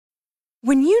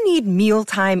When you need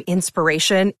mealtime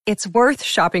inspiration, it's worth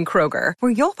shopping Kroger,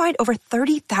 where you'll find over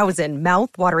 30,000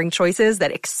 mouth-watering choices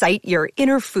that excite your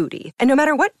inner foodie. And no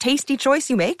matter what tasty choice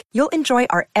you make, you'll enjoy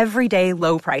our everyday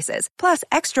low prices, plus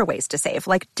extra ways to save,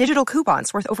 like digital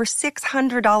coupons worth over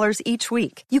 $600 each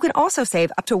week. You can also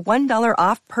save up to $1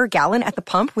 off per gallon at the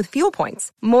pump with fuel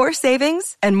points. More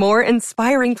savings and more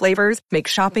inspiring flavors make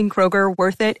shopping Kroger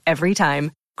worth it every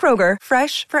time. Kroger,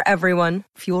 fresh for everyone.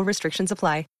 Fuel restrictions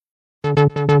apply. Hey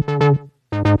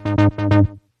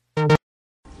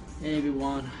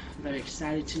everyone, I'm very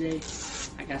excited today.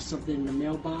 I got something in the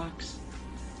mailbox,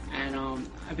 and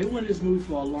I've been wanting this movie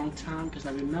for a long time because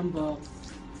I remember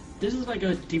this is like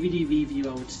a DVD review,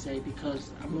 I would say, because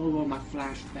I'm over my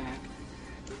flashback.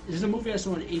 This is a movie I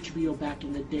saw on HBO back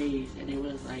in the days, and it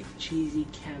was like cheesy,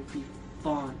 campy,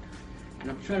 fun, and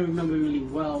I'm trying to remember really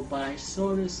well, but I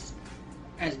saw this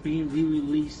as being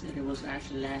re-released, and it was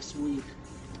actually last week.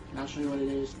 And I'll show you what it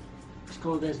is. It's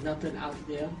called There's Nothing Out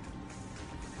There.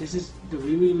 This is the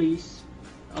re-release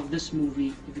of this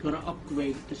movie. If you're gonna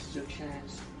upgrade, this is your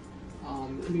chance.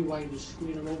 Let me widen the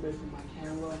screen a little bit for my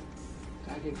camera.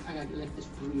 I gotta let this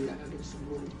breathe. I gotta give it some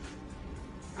room.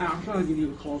 I'm trying to give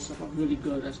you a close-up. I'm really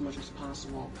good as much as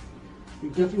possible. You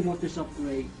definitely want this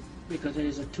upgrade because it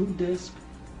is a 2-disc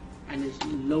and it's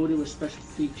loaded with special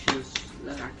features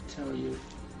that I can tell you.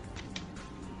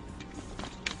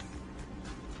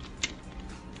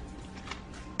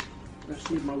 Let's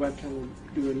see if my webcam will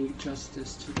do any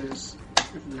justice to this.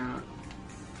 If not,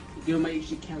 give my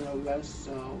HD camera rest,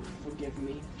 so forgive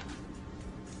me.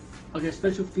 Okay,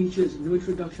 special features: new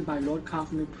introduction by Lord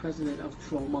Kaufman, president of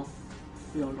Troma.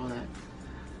 We all know that.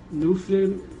 New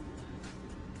film,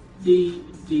 the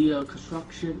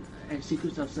construction and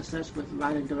sequence of success with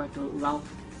writer and director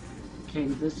Ralph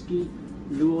Kanevsky.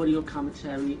 New audio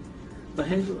commentary. But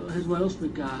here's what else we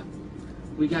got.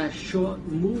 We got a short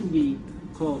movie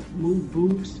called Move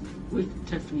Boobs with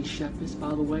Tiffany Shepard, by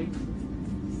the way.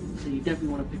 So you definitely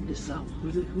want to pick this up.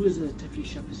 Who is a Tiffany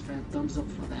Shepard fan? Thumbs up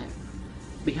for that.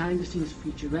 Behind the scenes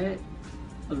featurette,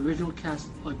 original cast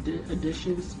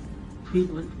additions,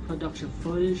 pre-production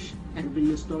footage and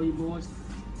video storyboards,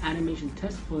 animation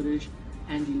test footage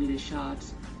and deleted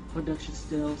shots, production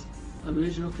stills,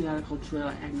 original theatrical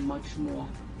trailer, and much more.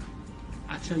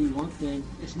 I'll tell you one thing,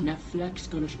 is Netflix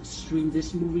gonna stream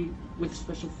this movie with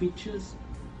special features?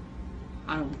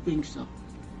 I don't think so.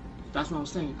 That's what I'm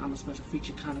saying. I'm a special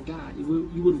feature kind of guy. You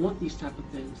would want these type of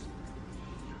things.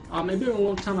 It's been a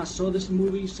long time I saw this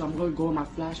movie, so I'm going to go in my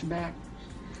flashback.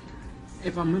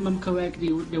 If I remember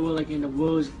correctly, they were like in the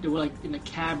woods. They were like in a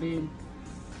cabin.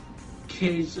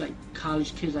 Kids, like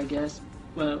college kids, I guess.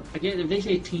 Well, again, if they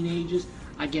say teenagers,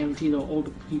 I guarantee there were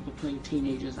older people playing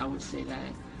teenagers. I would say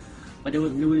that. But there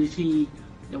was nudity.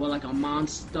 There was like a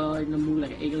monster in the movie,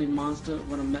 like an alien monster,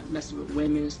 want to mess with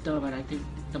women and stuff, and I think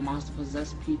the monster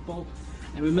possessed people.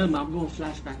 And remember, I'm going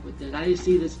flashback with this. I didn't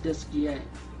see this disc yet.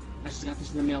 I just got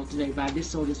this in the mail today, but I did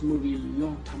saw this movie a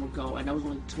long time ago, and that was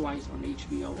only twice on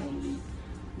HBO only.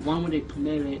 One when they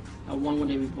premiered it, and one when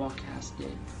they rebroadcast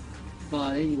it.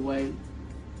 But anyway,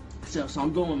 so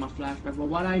I'm going with my flashback. But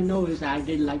what I know is that I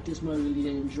did like this movie, really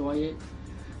did enjoy it.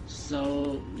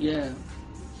 So yeah.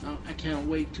 I can't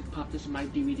wait to pop this in my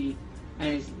DVD.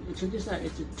 And it's a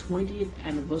 20th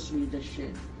anniversary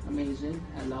edition. Amazing.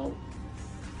 Hello.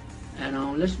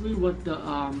 And let's read what the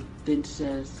thing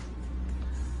says.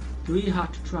 3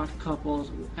 hot trot couples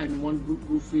and 1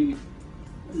 goofy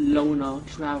loner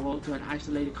travel to an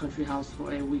isolated country house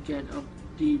for a weekend of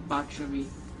debauchery.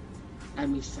 That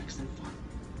means sex and fun.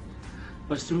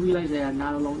 But soon realize they are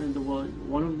not alone in the world.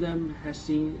 One of them has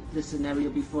seen this scenario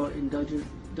before in dozens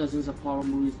of horror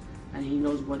movies, and he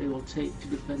knows what it will take to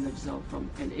defend himself from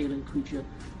an alien creature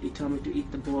determined to eat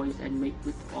the boys and mate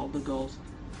with all the girls.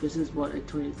 This is what a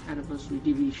 20th anniversary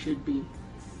DVD should be.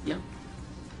 Yep.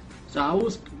 So I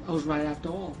was right after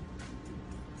all.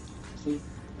 See,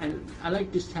 and I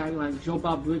like this tagline. Joe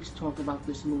Bob Briggs talked about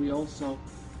this movie also.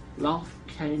 Ralph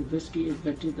Kanevsky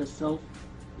invented the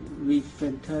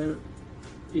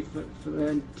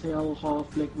self-referential horror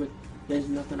flick with There's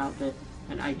Nothing Out There,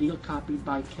 an ideal copy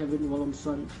by Kevin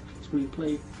Williamson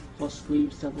screenplay for Scream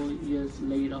several years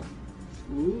later.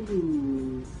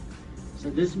 Ooh. So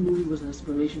this movie was an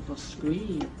inspiration for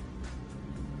Scream.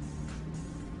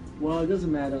 Well, it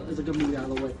doesn't matter. It's a good movie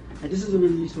either way. And this is a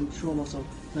release from Troma, so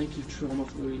thank you, Troma,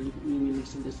 for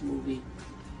re-releasing this movie.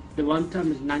 The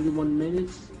runtime is 91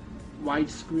 minutes,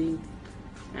 widescreen,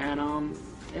 and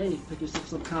hey, pick yourself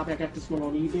some copy. I got this one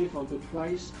on eBay for a good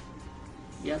price.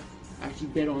 Yep, I actually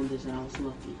bet on this and I was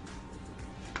lucky.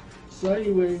 So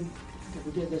anyway, don't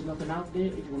forget there's nothing out there.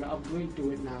 If you want to upgrade, do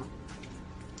it now.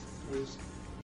 please.